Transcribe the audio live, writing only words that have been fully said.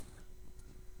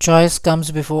Choice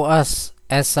comes before us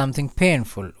as something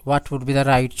painful. What would be the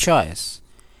right choice?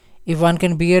 If one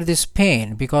can bear this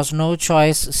pain because no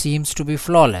choice seems to be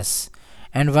flawless,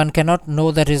 and one cannot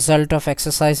know the result of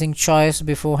exercising choice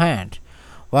beforehand,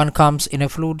 one comes in a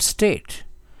fluid state.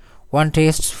 One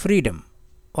tastes freedom.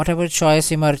 Whatever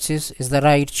choice emerges is the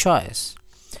right choice.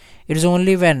 It is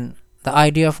only when the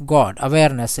idea of God,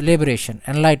 awareness, liberation,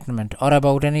 enlightenment, or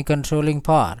about any controlling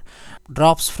power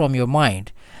drops from your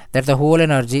mind that the whole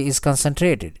energy is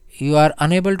concentrated. You are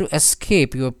unable to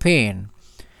escape your pain,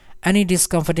 any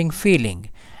discomforting feeling,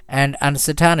 and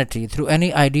uncertainty through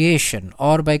any ideation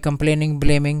or by complaining,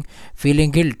 blaming,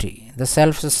 feeling guilty. The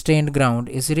self sustained ground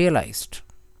is realized.